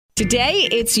Today,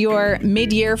 it's your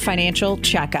mid-year financial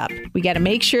checkup. We got to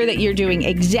make sure that you're doing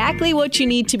exactly what you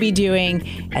need to be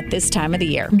doing at this time of the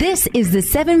year. This is the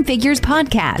Seven Figures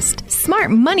Podcast, Smart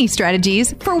Money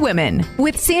Strategies for Women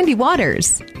with Sandy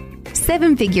Waters.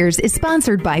 Seven Figures is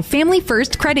sponsored by Family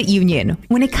First Credit Union.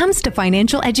 When it comes to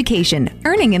financial education,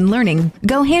 earning and learning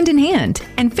go hand in hand.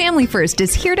 And Family First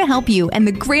is here to help you and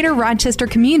the greater Rochester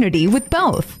community with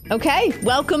both. Okay,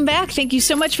 welcome back. Thank you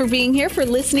so much for being here, for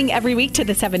listening every week to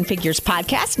the Seven Figures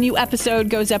Podcast. New episode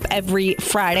goes up every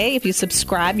Friday. If you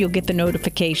subscribe, you'll get the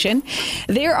notification.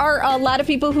 There are a lot of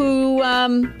people who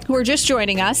are just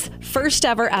joining us. First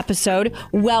ever episode.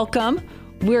 Welcome.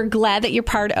 We're glad that you're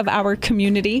part of our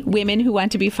community, women who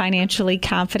want to be financially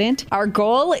confident. Our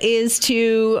goal is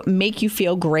to make you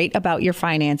feel great about your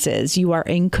finances. You are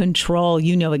in control.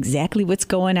 You know exactly what's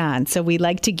going on. So we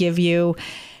like to give you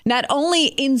not only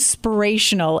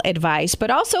inspirational advice,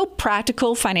 but also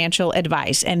practical financial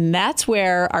advice. And that's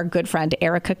where our good friend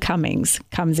Erica Cummings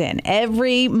comes in.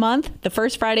 Every month, the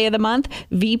first Friday of the month,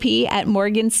 VP at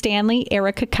Morgan Stanley,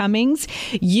 Erica Cummings.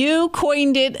 You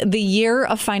coined it the Year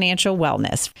of Financial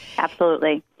Wellness.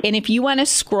 Absolutely. And if you want to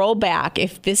scroll back,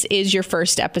 if this is your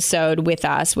first episode with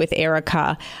us, with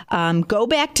Erica, go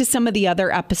back to some of the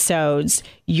other episodes.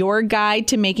 Your Guide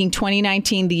to Making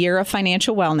 2019 the Year of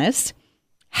Financial Wellness,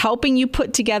 helping you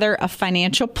put together a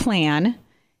financial plan,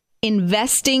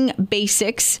 investing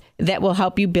basics that will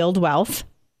help you build wealth,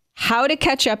 how to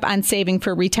catch up on saving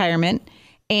for retirement,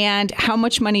 and how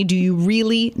much money do you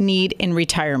really need in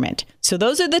retirement. So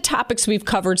those are the topics we've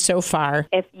covered so far.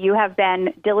 If you have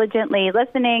been diligently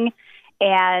listening,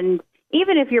 and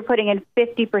even if you're putting in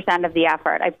 50% of the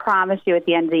effort, I promise you at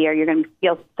the end of the year, you're going to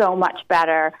feel so much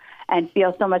better and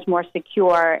feel so much more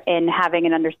secure in having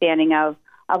an understanding of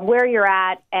where you're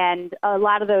at, and a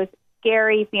lot of those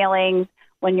scary feelings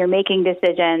when you're making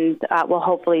decisions will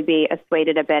hopefully be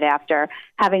assuaded a bit after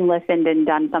having listened and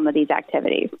done some of these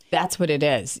activities. That's what it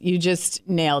is. You just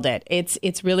nailed it.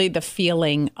 It's really the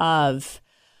feeling of,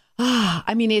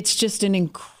 it's just an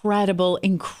incredible,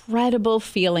 incredible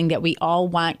feeling that we all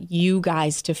want you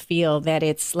guys to feel, that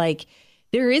it's like,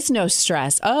 there is no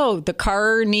stress. Oh, the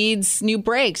car needs new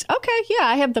brakes. Okay, yeah,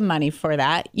 I have the money for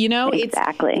that. You know,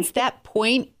 exactly. It's that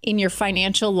point in your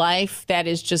financial life that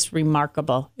is just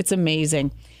remarkable. It's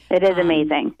amazing. It is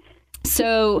amazing.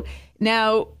 So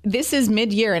now this is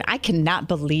mid-year, and I cannot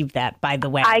believe that, by the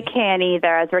way. I can't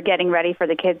either. As we're getting ready for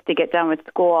the kids to get done with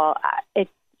school, it's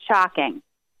shocking.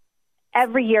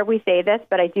 Every year we say this,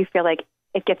 but I do feel like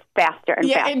it gets faster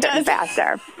and faster and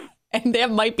faster. And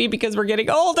that might be because we're getting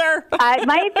older. It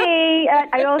might be.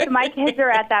 My kids are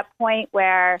at that point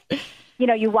where,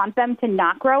 you want them to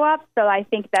not grow up. So I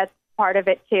think that's part of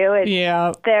it too.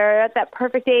 Yeah. They're at that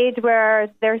perfect age where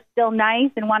they're still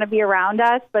nice and want to be around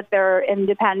us, but they're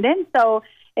independent. So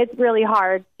it's really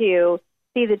hard to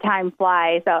see the time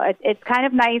fly. So it's kind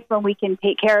of nice when we can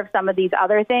take care of some of these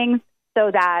other things so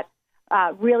that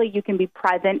really you can be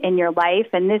present in your life.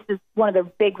 And this is one of the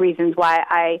big reasons why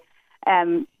I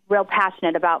am real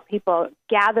passionate about people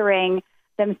gathering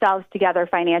themselves together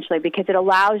financially, because it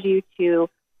allows you to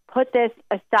put this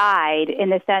aside in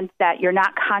the sense that you're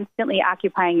not constantly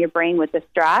occupying your brain with the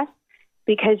stress,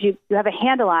 because you have a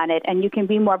handle on it and you can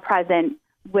be more present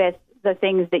with the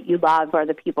things that you love or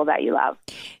the people that you love.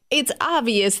 It's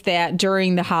obvious that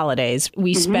during the holidays,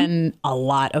 we spend a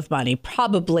lot of money,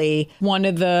 probably one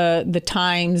of the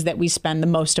times that we spend the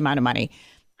most amount of money.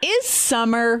 Is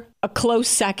summer a close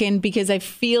second? Because I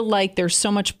feel like there's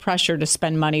so much pressure to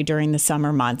spend money during the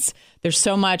summer months. There's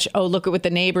so much, look at what the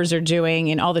neighbors are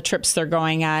doing and all the trips they're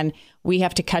going on. We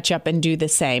have to catch up and do the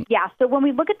same. Yeah, so when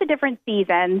we look at the different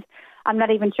seasons, I'm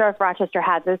not even sure if Rochester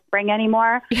has a spring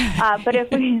anymore. But if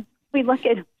we look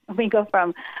at, we go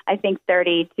from, I think,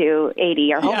 30 to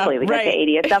 80, or hopefully we get to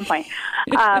 80 at some point.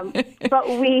 But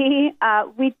we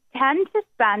tend to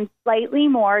spend slightly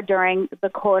more during the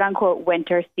quote-unquote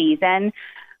winter season,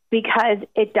 because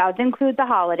it does include the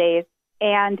holidays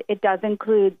and it does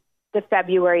include the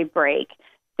February break.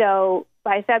 So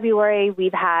by February,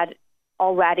 we've had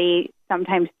already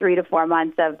sometimes 3 to 4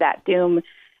 months of that doom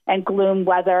and gloom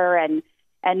weather, and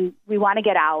we want to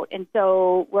get out. And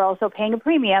so we're also paying a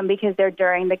premium because they're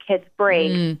during the kids'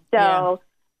 break. So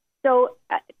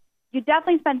you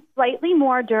definitely spend slightly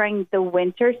more during the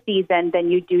winter season than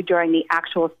you do during the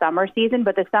actual summer season,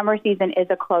 but the summer season is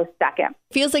a close second.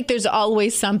 Feels like there's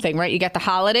always something, right? You got the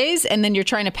holidays, and then you're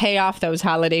trying to pay off those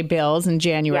holiday bills in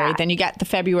January. Yeah. Then you got the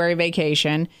February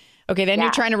vacation. Okay, then you're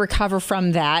trying to recover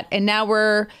from that. And now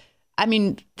we're I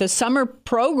mean, the summer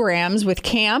programs with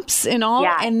camps and all.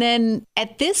 Yeah. And then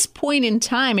at this point in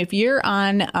time, if you're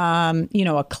on,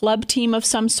 a club team of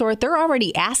some sort, they're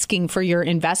already asking for your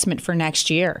investment for next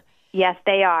year. Yes,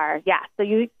 they are. Yeah. So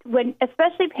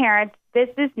especially parents, this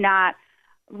is not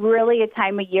really a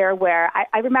time of year where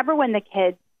I remember when the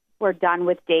kids were done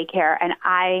with daycare, and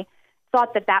I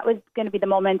thought that was going to be the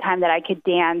moment in time that I could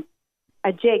dance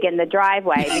a jig in the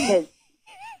driveway because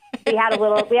we had a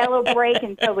little break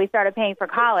until we started paying for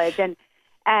college, and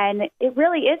it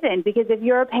really isn't, because if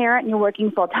you're a parent and you're working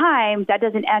full time, that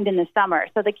doesn't end in the summer.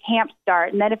 So the camps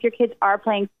start, and then if your kids are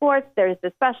playing sports, there's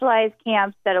the specialized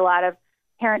camps that a lot of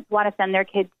parents want to send their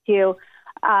kids to.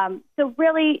 So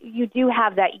really, you do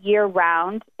have that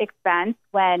year-round expense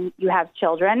when you have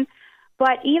children.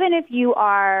 But even if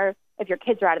your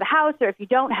kids are out of the house, or if you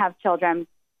don't have children,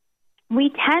 we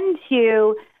tend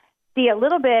to see a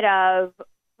little bit of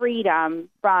freedom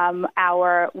from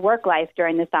our work life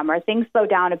during the summer. Things slow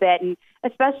down a bit, and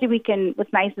especially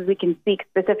what's nice is we can speak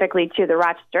specifically to the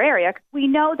Rochester area, because we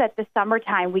know that the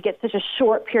summertime, we get such a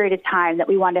short period of time that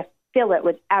we want to fill it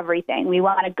with everything. We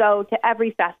want to go to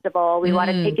every festival. We want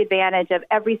to take advantage of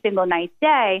every single nice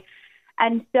day.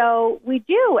 And so we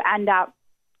do end up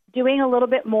doing a little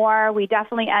bit more. We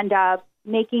definitely end up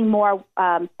making more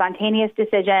spontaneous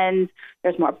decisions.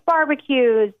 There's more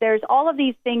barbecues. There's all of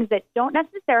these things that don't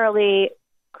necessarily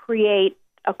create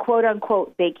a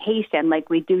quote-unquote vacation like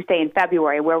we do say in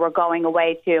February, where we're going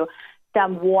away to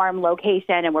some warm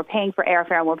location and we're paying for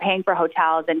airfare and we're paying for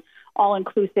hotels and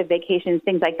all-inclusive vacations,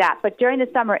 things like that. But during the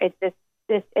summer, it's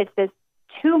this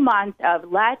 2 months of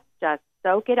let's just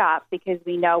soak it up because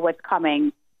we know what's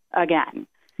coming again.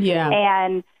 Yeah.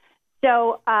 And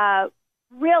so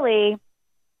really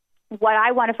what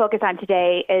I want to focus on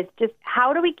today is just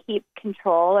how do we keep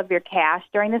control of your cash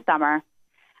during the summer?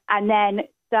 And then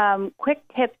some quick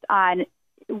tips on,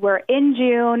 we're in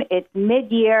June, it's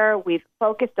mid-year, we've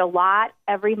focused a lot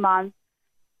every month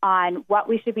on what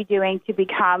we should be doing to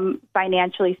become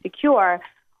financially secure.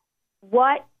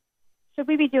 What should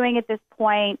we be doing at this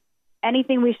point?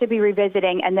 Anything we should be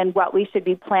revisiting, and then what we should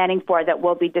be planning for that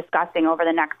we'll be discussing over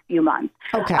the next few months.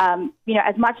 Okay.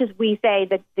 As much as we say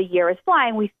that the year is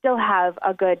flying, we still have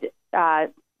a good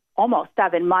almost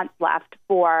 7 months left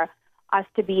for us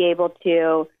to be able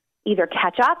to either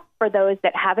catch up for those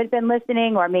that haven't been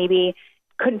listening, or maybe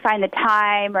couldn't find the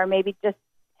time, or maybe just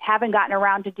haven't gotten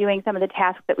around to doing some of the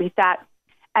tasks that we set.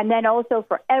 And then also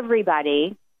for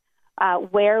everybody,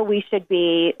 where we should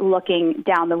be looking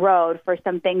down the road for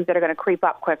some things that are going to creep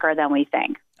up quicker than we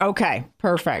think. Okay,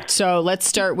 perfect. So let's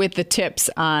start with the tips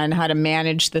on how to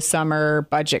manage the summer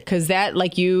budget, because that,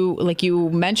 like you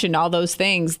mentioned, all those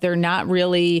things, they're not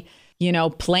really,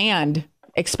 planned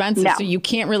expenses. No. So you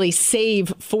can't really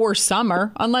save for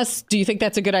summer unless, do you think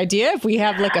that's a good idea if we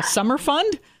have like a summer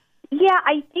fund? Yeah,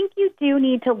 I think you do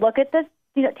need to look at this,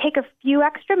 take a few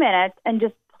extra minutes and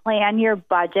just plan your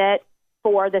budget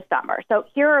for the summer. So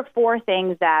here are 4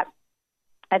 things that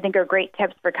I think are great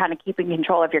tips for kind of keeping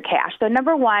control of your cash. So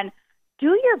number 1,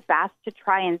 do your best to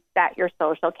try and set your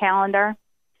social calendar.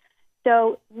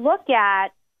 So look at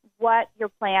what your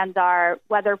plans are,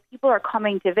 whether people are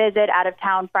coming to visit, out of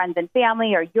town friends and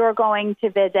family, or you're going to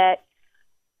visit.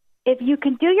 If you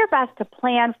can do your best to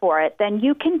plan for it, then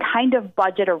you can kind of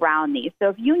budget around these. So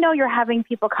if you know you're having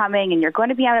people coming and you're going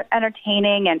to be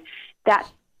entertaining, and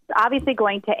that's obviously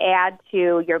going to add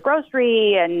to your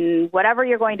grocery and whatever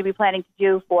you're going to be planning to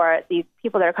do for these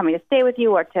people that are coming to stay with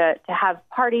you or to have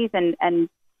parties and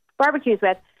barbecues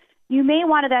with, you may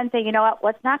want to then say, you know what,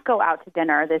 let's not go out to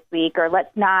dinner this week, or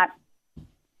let's not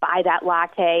buy that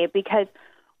latte, because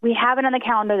we have it on the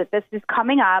calendar that this is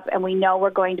coming up and we know we're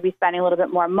going to be spending a little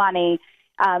bit more money.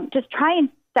 Just try and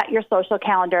set your social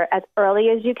calendar as early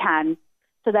as you can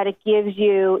so that it gives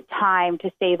you time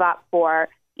to save up for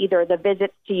either the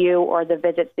visits to you or the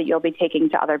visits that you'll be taking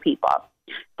to other people.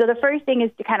 So the first thing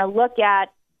is to kind of look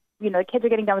at, the kids are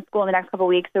getting done with school in the next couple of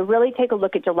weeks, so really take a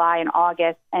look at July and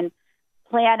August and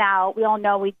plan out. We all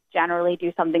know we generally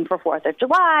do something for 4th of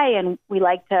July, and we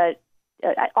like to,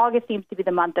 August seems to be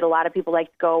the month that a lot of people like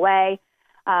to go away.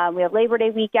 We have Labor Day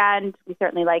weekend. We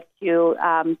certainly like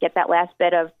to get that last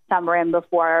bit of summer in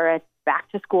before it's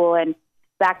back to school and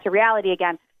back to reality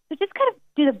again. So just kind of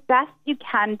do the best you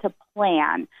can to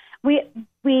plan.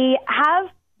 We have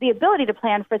the ability to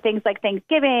plan for things like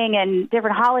Thanksgiving and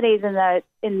different holidays in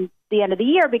the end of the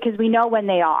year because we know when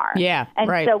they are. Yeah, and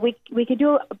right. So we could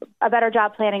do a better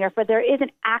job planning, or if there is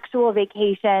an actual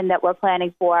vacation that we're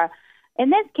planning for. In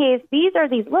this case, these are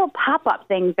these little pop-up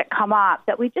things that come up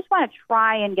that we just want to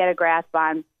try and get a grasp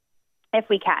on if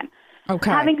we can.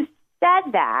 Okay. Having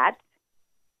said that,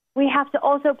 we have to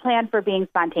also plan for being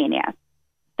spontaneous.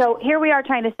 So here we are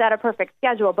trying to set a perfect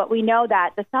schedule, but we know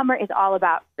that the summer is all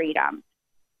about freedom.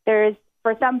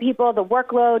 For some people, the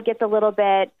workload gets a little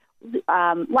bit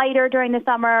lighter during the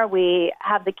summer. We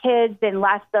have the kids in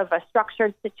less of a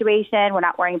structured situation. We're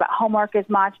not worrying about homework as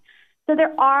much. So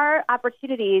there are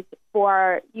opportunities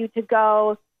for you to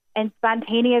go and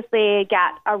spontaneously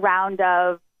get a round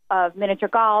of miniature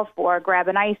golf or grab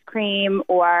an ice cream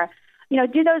or,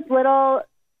 do those little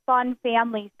fun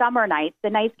family summer nights. The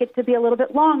nights get to be a little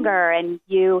bit longer and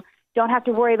you don't have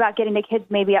to worry about getting the kids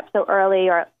maybe up so early,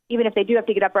 or even if they do have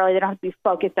to get up early, they don't have to be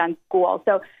focused on school.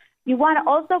 So you want to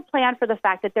also plan for the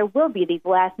fact that there will be these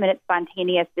last-minute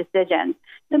spontaneous decisions.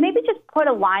 So maybe just put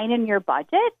a line in your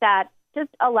budget that just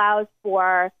allows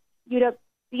for you to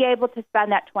be able to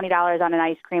spend that $20 on an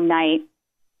ice cream night.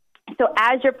 So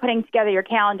as you're putting together your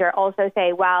calendar, also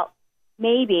say, well,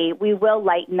 maybe we will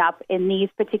lighten up in these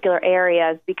particular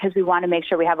areas because we want to make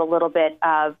sure we have a little bit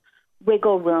of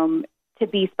wiggle room to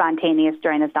be spontaneous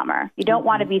during the summer. You don't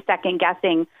want to be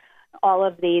second-guessing all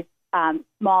of these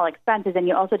small expenses, and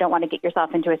you also don't want to get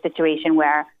yourself into a situation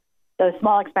where those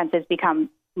small expenses become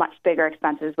much bigger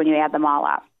expenses when you add them all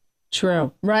up.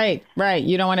 True. Right.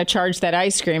 You don't want to charge that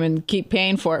ice cream and keep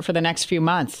paying for it for the next few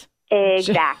months.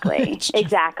 Exactly.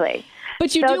 Exactly.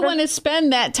 But you do want to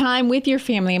spend that time with your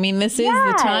family. I mean, this is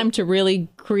the time to really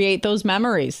create those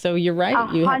memories. So you're right.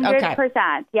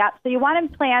 100%. Yeah. So you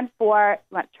want to plan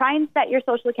try and set your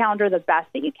social calendar the best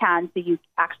that you can so you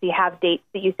actually have dates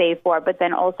that you save for, but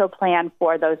then also plan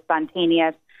for those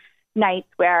spontaneous nights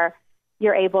where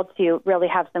you're able to really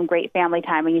have some great family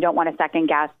time and you don't want to second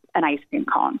guess an ice cream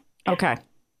cone. Okay.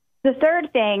 The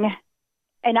third thing,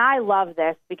 and I love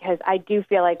this because I do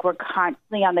feel like we're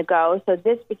constantly on the go, so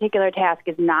this particular task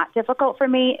is not difficult for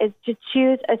me, is to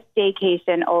choose a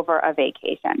staycation over a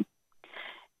vacation.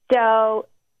 So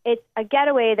it's a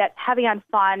getaway that's heavy on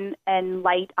fun and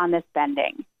light on the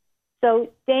spending. So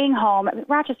staying home,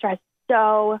 Rochester has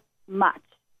so much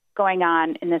going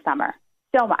on in the summer,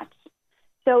 so much.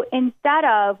 So instead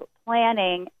of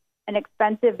planning an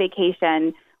expensive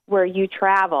vacation where you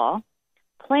travel,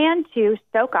 plan to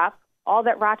soak up all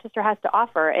that Rochester has to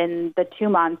offer in the 2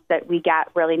 months that we get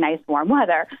really nice warm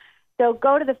weather. So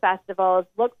go to the festivals,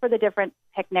 look for the different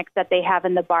picnics that they have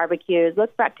in the barbecues,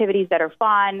 look for activities that are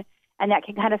fun and that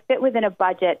can kind of fit within a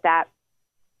budget that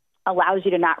allows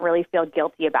you to not really feel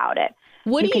guilty about it.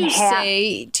 What do you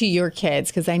say to your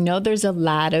kids? Because I know there's a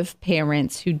lot of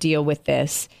parents who deal with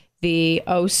this.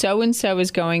 So-and-so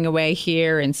is going away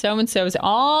here and so-and-so is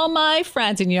all my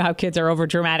friends. And you know how kids are over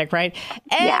dramatic, right?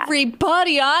 Yes.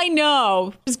 Everybody I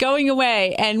know is going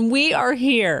away and we are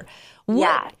here.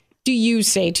 What do you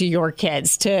say to your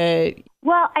kids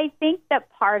Well, I think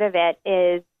that part of it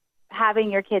is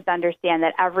having your kids understand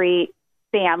that every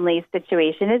family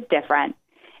situation is different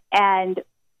and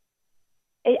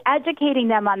educating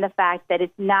them on the fact that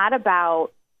it's not about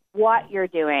what you're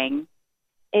doing.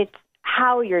 It's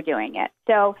how you're doing it.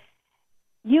 So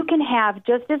you can have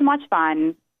just as much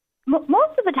fun.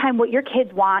 Most of the time, what your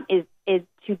kids want is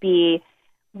to be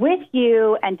with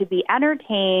you and to be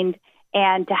entertained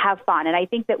and to have fun. And I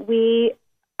think that we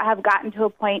have gotten to a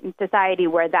point in society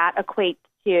where that equates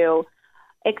to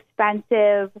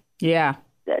expensive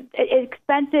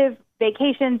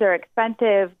vacations or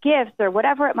expensive gifts or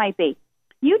whatever it might be.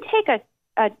 You take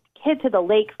a kid to the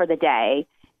lake for the day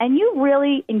and you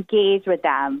really engage with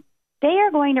them, they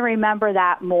are going to remember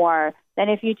that more than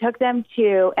if you took them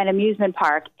to an amusement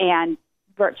park and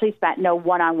virtually spent no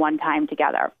one-on-one time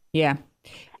together. Yeah.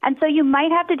 And so you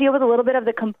might have to deal with a little bit of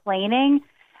the complaining,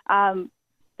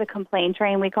 the complaint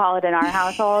train, we call it in our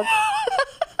household.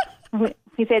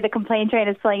 We say the complaint train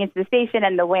is pulling into the station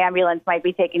and the ambulance might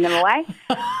be taking them away.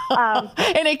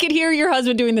 And I could hear your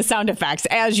husband doing the sound effects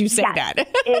as you say that.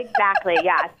 Exactly,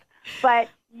 yes. But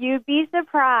you'd be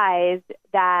surprised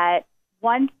that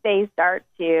once they start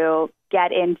to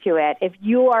get into it, if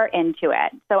you are into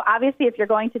it. So obviously, if you're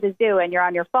going to the zoo and you're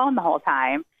on your phone the whole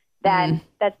time, then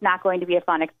that's not going to be a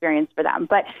fun experience for them.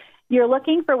 But you're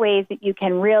looking for ways that you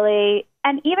can really,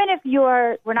 and even if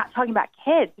we're not talking about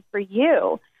kids, for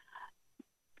you,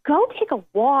 go take a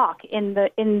walk in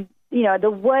the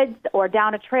woods or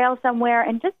down a trail somewhere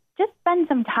and just spend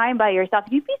some time by yourself.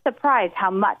 You'd be surprised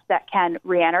how much that can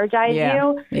re-energize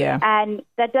you. Yeah. And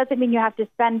that doesn't mean you have to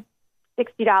spend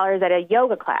 $60 at a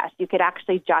yoga class. You could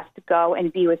actually just go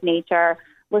and be with nature,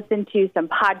 listen to some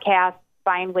podcasts,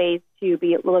 find ways to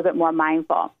be a little bit more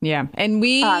mindful. Yeah. And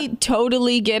we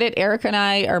totally get it. Erica and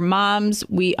I are moms.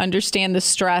 We understand the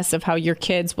stress of how your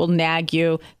kids will nag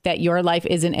you that your life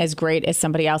isn't as great as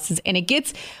somebody else's. And it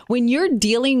gets, when you're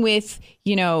dealing with,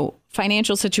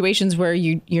 financial situations where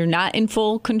you're not in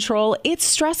full control, it's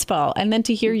stressful. And then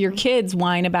to hear your kids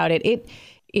whine about it,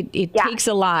 it takes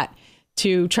a lot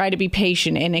to try to be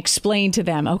patient and explain to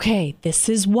them, okay, this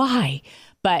is why,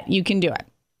 but you can do it.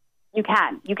 You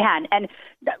can. And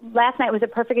last night was a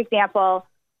perfect example.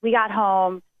 We got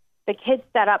home, the kids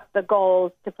set up the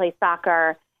goals to play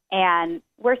soccer, and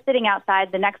we're sitting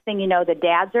outside. The next thing you know, the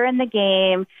dads are in the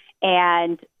game,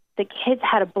 and the kids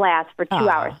had a blast for 2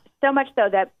 hours. So much so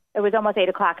that it was almost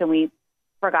 8:00 and we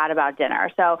forgot about dinner.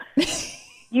 So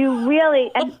you really,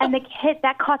 and the kids,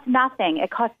 that cost nothing. It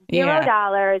cost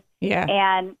 $0. Yeah.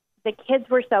 And the kids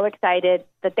were so excited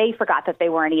that they forgot that they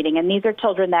weren't eating. And these are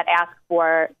children that ask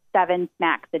for 7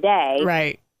 snacks a day.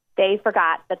 Right. They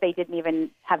forgot that they didn't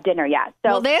even have dinner yet.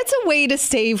 So, well, that's a way to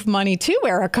save money too,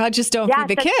 Erica. Just don't feed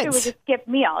the kids. It was a skip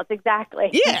meal. Exactly.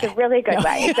 Yeah. It's a really good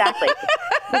way. Exactly.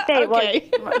 To say,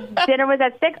 well, dinner was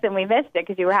at 6 and we missed it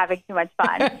because you were having too much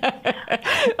fun.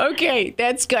 Okay,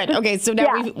 that's good. Okay, so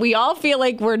now we all feel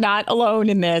like we're not alone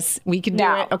in this. We can do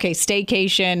it. Okay,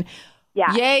 staycation.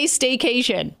 Yeah. Yay,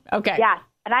 staycation. Okay. Yeah.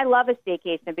 And I love a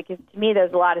staycation because to me,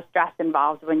 there's a lot of stress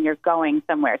involved when you're going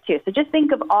somewhere too. So just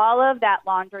think of all of that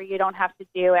laundry you don't have to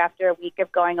do after a week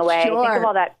of going away. Sure. Think of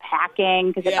all that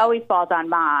packing because it always falls on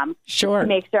mom. Sure. To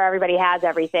make sure everybody has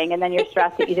everything. And then you're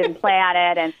stressed that you didn't plan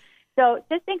it. And so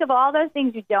just think of all those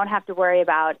things you don't have to worry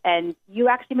about. And you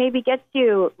actually maybe get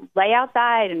to lay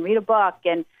outside and read a book.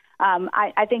 And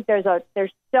I think there's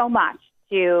so much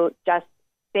to just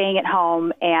staying at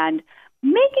home and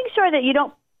making sure that you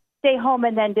don't stay home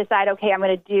and then decide, okay, I'm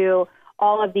going to do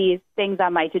all of these things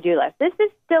on my to-do list. This is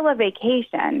still a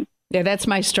vacation. Yeah, that's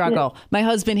my struggle. My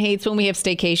husband hates when we have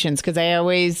staycations because I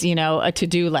always, a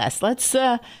to-do list.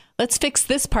 Let's fix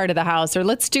this part of the house, or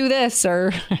let's do this,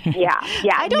 or yeah.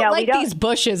 I don't like these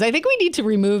bushes. I think we need to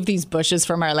remove these bushes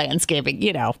from our landscaping.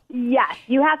 Yes,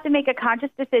 you have to make a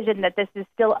conscious decision that this is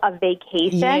still a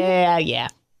vacation. Yeah.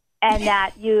 And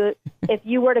that if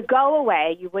you were to go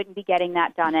away, you wouldn't be getting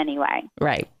that done anyway.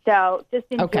 Right. So just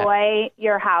enjoy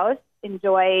your house.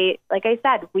 Enjoy, like I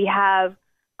said,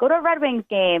 go to a Red Wings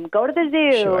game, go to the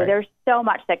zoo. Sure. There's so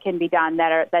much that can be done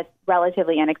that's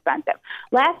relatively inexpensive.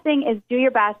 Last thing is do your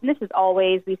best, and this is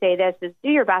always, we say this, is do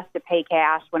your best to pay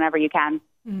cash whenever you can.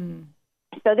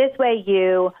 So this way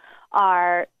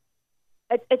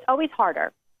it's always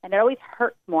harder, and it always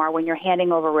hurts more when you're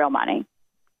handing over real money.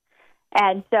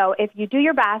 And so if you do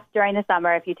your best during the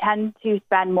summer, if you tend to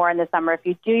spend more in the summer, if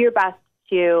you do your best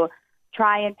to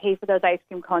try and pay for those ice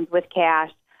cream cones with cash,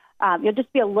 you'll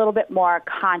just be a little bit more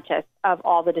conscious of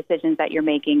all the decisions that you're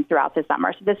making throughout the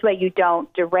summer. So this way you don't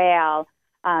derail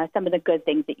some of the good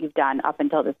things that you've done up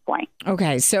until this point.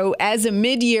 Okay. So as a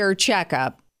mid-year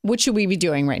checkup, what should we be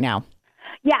doing right now?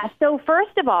 Yeah. So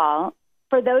first of all,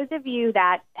 for those of you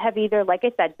that have either, like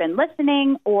I said, been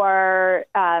listening or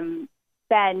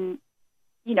been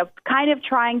kind of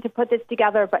trying to put this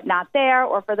together but not there,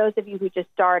 or for those of you who just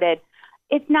started,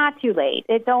 it's not too late.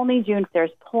 It's only June.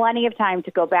 There's plenty of time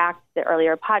to go back to the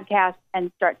earlier podcast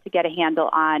and start to get a handle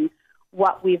on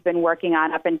what we've been working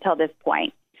on up until this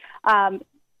point.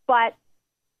 But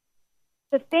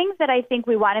the things that I think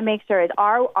we want to make sure is,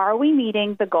 are we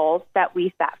meeting the goals that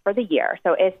we set for the year?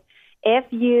 So if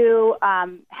you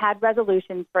had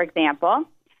resolutions, for example,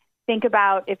 think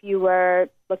about if you were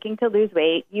looking to lose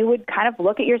weight, you would kind of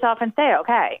look at yourself and say,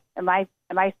 okay, am I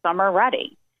summer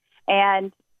ready?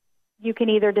 And you can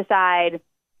either decide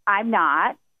I'm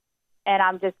not, and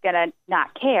I'm just going to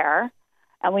not care.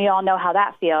 And we all know how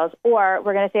that feels. Or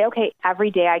we're going to say, okay,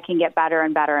 every day I can get better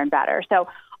and better and better. So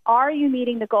are you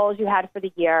meeting the goals you had for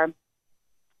the year?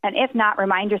 And if not,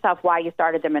 remind yourself why you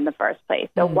started them in the first place.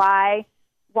 So why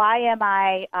am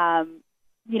I,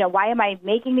 why am I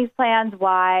making these plans?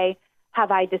 Why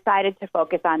have I decided to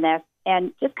focus on this?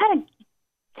 And just kind of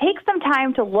take some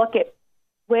time to look at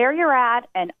where you're at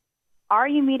and are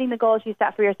you meeting the goals you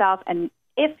set for yourself? And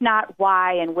if not,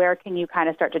 why and where can you kind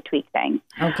of start to tweak things?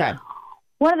 Okay.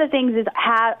 One of the things is,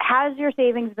 has your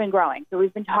savings been growing? So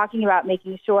we've been talking about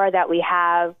making sure that we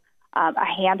have a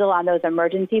handle on those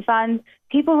emergency funds.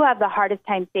 People who have the hardest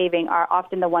time saving are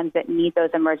often the ones that need those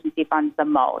emergency funds the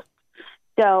most.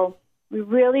 So we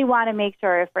really want to make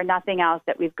sure, if for nothing else,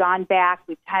 that we've gone back,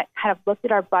 we've kind of looked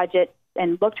at our budget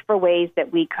and looked for ways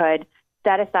that we could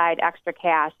set aside extra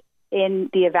cash in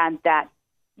the event that,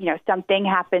 something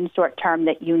happens short term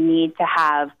that you need to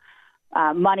have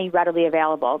money readily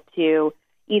available to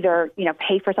either,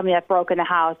 pay for something that broke in the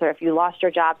house, or if you lost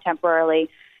your job temporarily,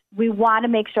 we want to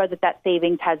make sure that that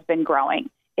savings has been growing.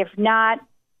 If not,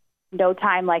 no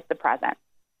time like the present.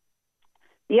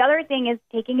 The other thing is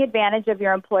taking advantage of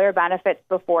your employer benefits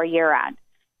before year end.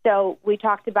 So we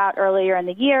talked about earlier in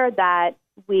the year that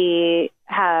we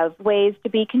have ways to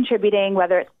be contributing,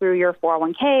 whether it's through your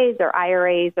 401ks or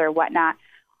IRAs or whatnot.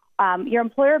 Your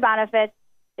employer benefits,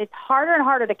 it's harder and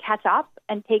harder to catch up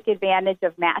and take advantage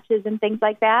of matches and things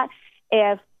like that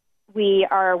if we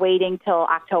are waiting till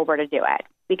October to do it,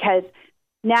 because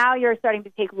now you're starting to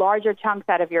take larger chunks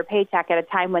out of your paycheck at a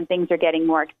time when things are getting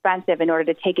more expensive in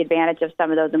order to take advantage of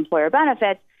some of those employer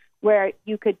benefits, where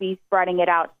you could be spreading it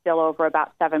out still over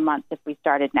about 7 months if we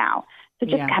started now. So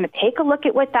just kind of take a look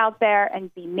at what's out there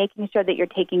and be making sure that you're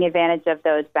taking advantage of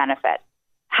those benefits.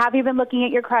 Have you been looking at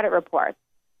your credit reports?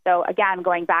 So again,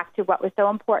 going back to what was so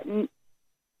important,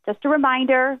 just a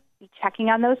reminder, be checking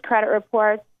on those credit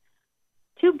reports.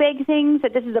 Two big things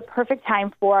that this is a perfect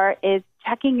time for is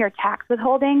checking your tax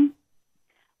withholding.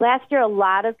 Last year, a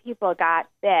lot of people got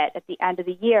bit at the end of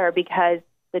the year because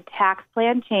the tax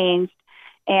plan changed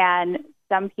and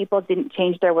some people didn't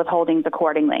change their withholdings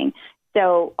accordingly.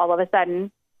 So all of a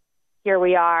sudden, here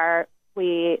we are.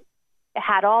 We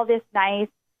had all this nice,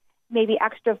 maybe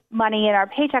extra money in our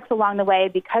paychecks along the way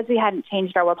because we hadn't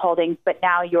changed our withholdings, but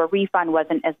now your refund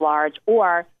wasn't as large,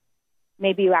 or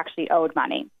maybe you actually owed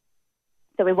money.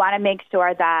 So we want to make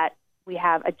sure that we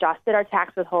have adjusted our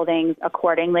tax withholdings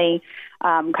accordingly.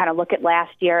 Kind of look at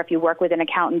last year. If you work with an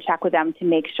accountant, check with them to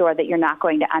make sure that you're not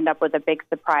going to end up with a big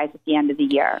surprise at the end of the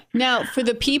year. Now, for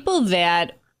the people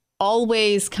that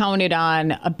always counted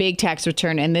on a big tax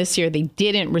return and this year they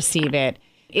didn't receive it,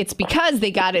 it's because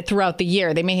they got it throughout the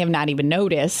year. They may have not even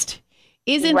noticed.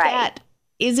 Isn't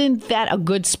that a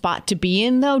good spot to be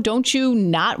in, though? Don't you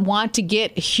not want to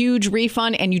get a huge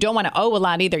refund, and you don't want to owe a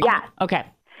lot either? Yeah. Okay.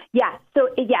 Yeah. So,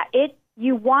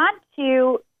 you want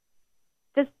to,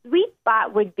 the sweet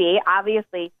spot would be,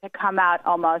 obviously, to come out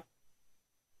almost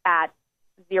at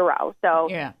zero. So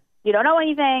you don't owe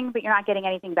anything, but you're not getting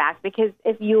anything back. Because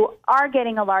if you are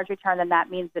getting a large return, then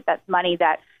that means that that's money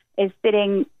that is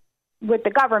sitting with the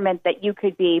government that you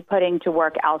could be putting to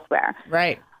work elsewhere.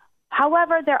 Right.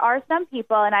 However, there are some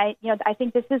people, and I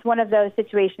think this is one of those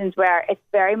situations where it's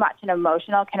very much an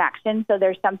emotional connection. So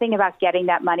there's something about getting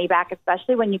that money back,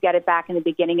 especially when you get it back in the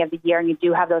beginning of the year and you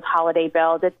do have those holiday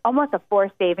bills. It's almost a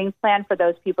forced savings plan for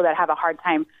those people that have a hard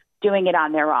time doing it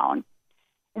on their own.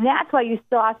 And that's why you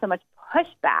saw so much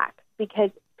pushback,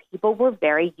 because people were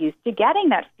very used to getting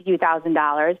that few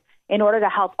 $1,000s in order to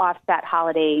help offset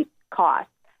holiday costs.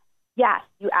 Yes,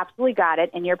 you absolutely got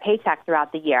it in your paycheck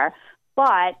throughout the year,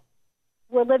 but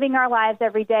we're living our lives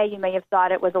every day. You may have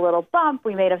thought it was a little bump.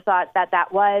 We may have thought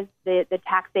that was the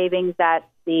tax savings that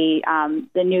the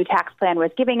new tax plan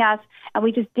was giving us, and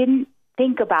we just didn't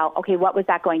think about, okay, what was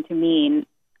that going to mean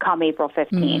come April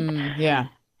 15th?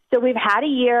 So we've had a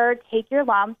year. Take your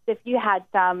lumps if you had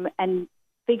some and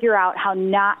figure out how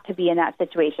not to be in that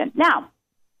situation. Now,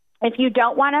 if you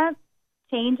don't want to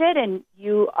change it and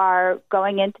you are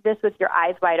going into this with your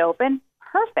eyes wide open,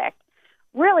 perfect.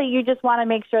 Really, you just want to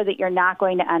make sure that you're not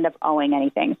going to end up owing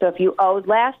anything. So if you owed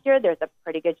last year, there's a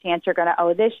pretty good chance you're going to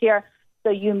owe this year.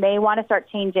 So you may want to start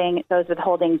changing those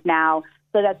withholdings now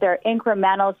so that they're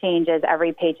incremental changes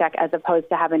every paycheck as opposed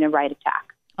to having to write a check.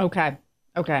 Okay.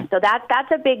 So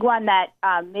that's a big one that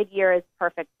mid-year is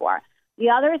perfect for. The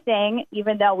other thing,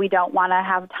 even though we don't want to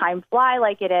have time fly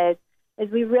like it is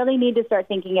we really need to start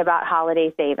thinking about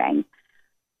holiday savings.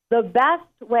 The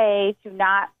best way to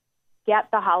not get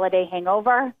the holiday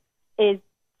hangover is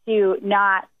to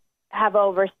not have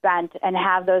overspent and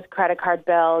have those credit card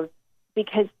bills,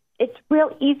 because it's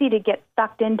real easy to get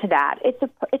sucked into that.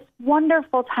 It's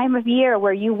wonderful time of year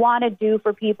where you want to do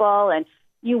for people and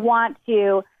you want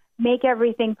to make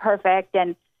everything perfect.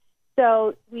 And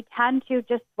so we tend to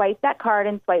just swipe that card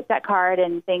and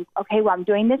think, okay, well, I'm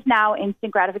doing this now,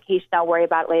 instant gratification. I'll worry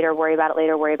about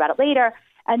it later.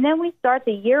 And then we start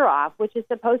the year off, which is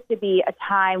supposed to be a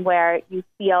time where you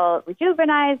feel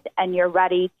rejuvenized and you're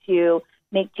ready to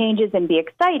make changes and be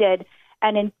excited.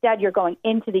 And instead, you're going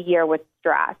into the year with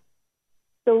stress.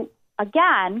 So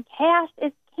again, cash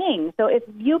is king. So if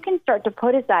you can start to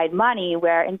put aside money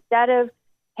where instead of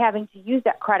having to use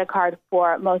that credit card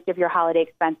for most of your holiday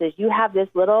expenses, you have this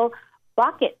little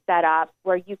bucket set up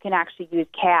where you can actually use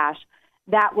cash,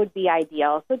 that would be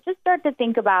ideal. So just start to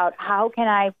think about, how can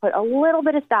I put a little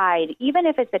bit aside? Even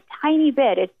if it's a tiny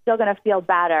bit, it's still going to feel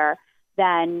better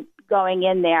than going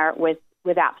in there with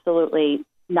absolutely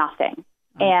nothing.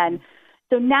 Okay. And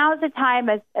so now's the time,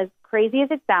 as crazy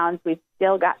as it sounds, we've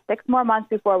still got 6 more months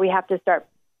before we have to start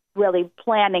really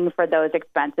planning for those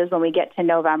expenses. When we get to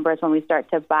November is when we start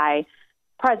to buy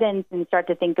presents and start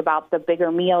to think about the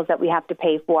bigger meals that we have to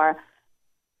pay for.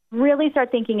 Really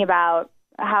start thinking about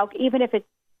how, even if it's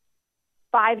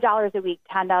 $5 a week,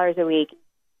 $10 a week,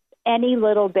 any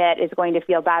little bit is going to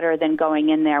feel better than going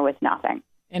in there with nothing.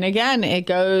 And again, it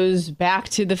goes back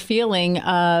to the feeling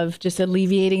of just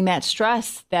alleviating that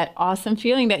stress, that awesome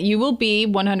feeling that you will be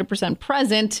 100%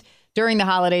 present during the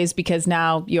holidays because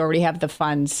now you already have the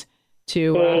funds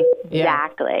to.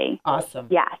 Exactly. Awesome.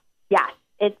 Yes.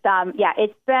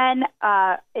 It's been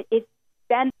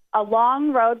a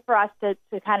long road for us to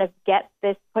kind of get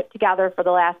this put together for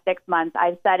the last 6 months.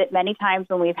 I've said it many times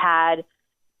when we've had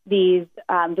these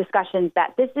discussions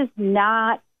that this is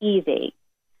not easy.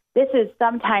 This is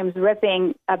sometimes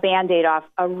ripping a Band-Aid off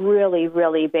a really,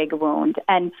 really big wound.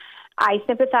 And I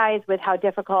sympathize with how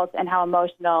difficult and how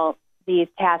emotional these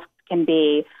tasks can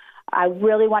be. I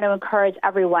really want to encourage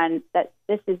everyone that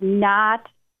this is not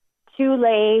too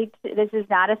late. This is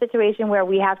not a situation where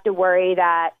we have to worry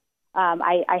that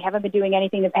I haven't been doing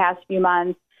anything the past few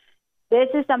months. This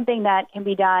is something that can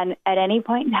be done at any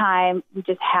point in time. We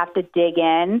just have to dig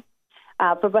in.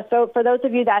 For those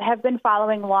of you that have been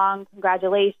following along,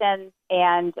 congratulations.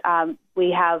 And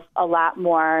we have a lot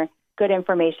more good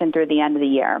information through the end of the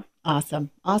year. Awesome.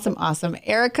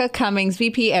 Erica Cummings,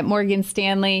 VP at Morgan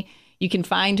Stanley. You can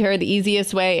find her the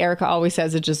easiest way. Erica always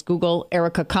says it, just Google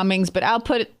Erica Cummings, but I'll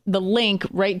put the link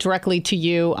right directly to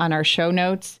you on our show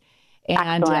notes.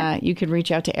 And you can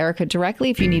reach out to Erica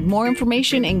directly if you need more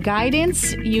information and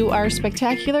guidance. You are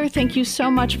spectacular. Thank you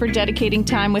so much for dedicating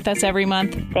time with us every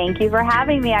month. Thank you for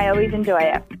having me. I always enjoy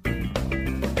it.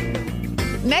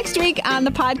 Next week on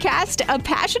the podcast, a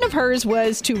passion of hers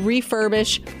was to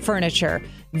refurbish furniture.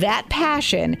 That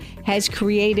passion has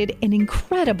created an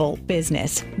incredible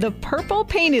business. The Purple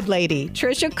Painted Lady,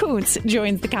 Trisha Kuntz,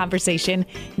 joins the conversation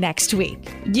next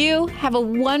week. You have a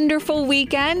wonderful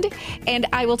weekend, and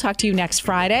I will talk to you next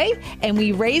Friday. And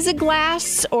we raise a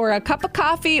glass or a cup of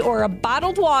coffee or a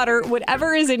bottled water,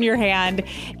 whatever is in your hand,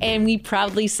 and we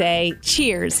proudly say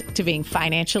cheers to being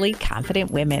financially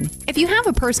confident women. If you have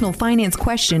a personal finance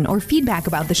question or feedback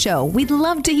about the show, we'd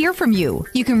love to hear from you.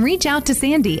 You can reach out to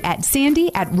Sandy at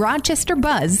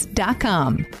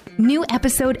rochesterbuzz.com. New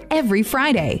episode every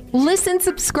Friday. Listen,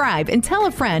 subscribe, and tell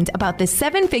a friend about the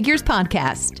 7 Figures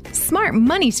Podcast. Smart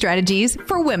money strategies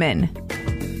for women.